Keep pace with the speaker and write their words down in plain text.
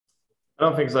I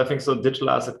don't think so. I think so.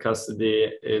 Digital asset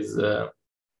custody is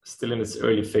still in its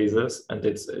early phases, and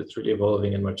it's really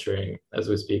evolving and maturing as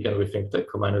we speak. And we think that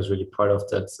Comino is really part of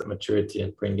that maturity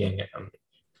and bringing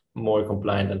more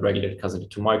compliant and regulated custody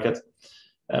to market.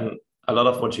 A lot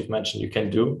of what you've mentioned you can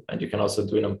do, and you can also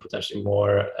do in a potentially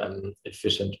more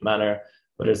efficient manner.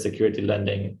 Whether it's security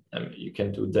lending, you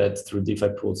can do that through DeFi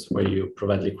pools where you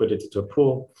provide liquidity to a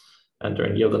pool and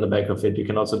earn yield on the back of it. You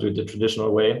can also do it the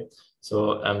traditional way.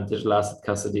 So digital asset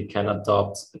custody can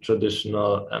adopt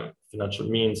traditional financial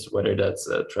means, whether that's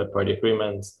third-party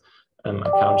agreements,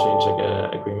 account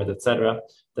change agreement, etc.,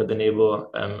 that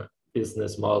enable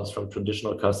business models from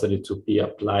traditional custody to be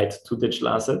applied to digital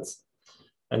assets.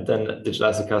 And then digital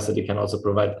asset custody can also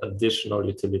provide additional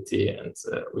utility. And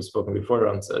we've spoken before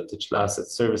around digital asset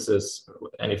services,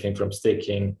 anything from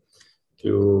staking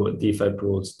to DeFi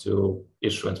pools to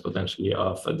issuance potentially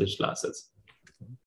of digital assets.